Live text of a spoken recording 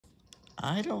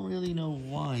I don't really know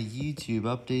why YouTube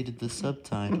updated the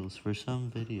subtitles for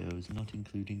some videos, not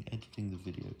including editing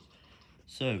the videos.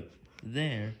 So,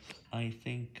 there, I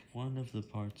think one of the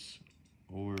parts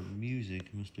or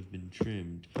music must have been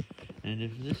trimmed, and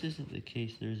if this isn't the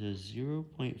case, there's a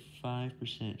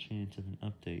 0.5% chance of an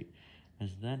update, as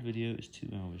that video is 2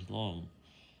 hours long.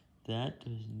 That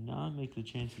does not make the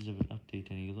chances of an update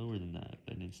any lower than that,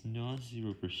 but it's not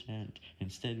 0%.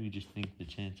 Instead, we just think the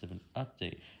chance of an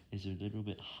update is a little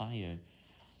bit higher,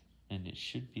 and it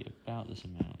should be about this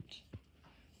amount.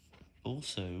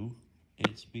 Also,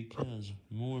 it's because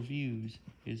more views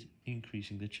is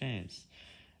increasing the chance,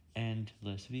 and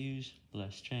less views,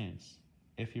 less chance.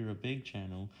 If you're a big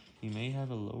channel, you may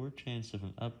have a lower chance of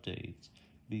an update,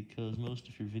 because most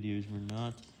of your videos were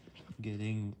not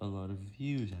getting a lot of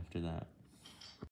views after that.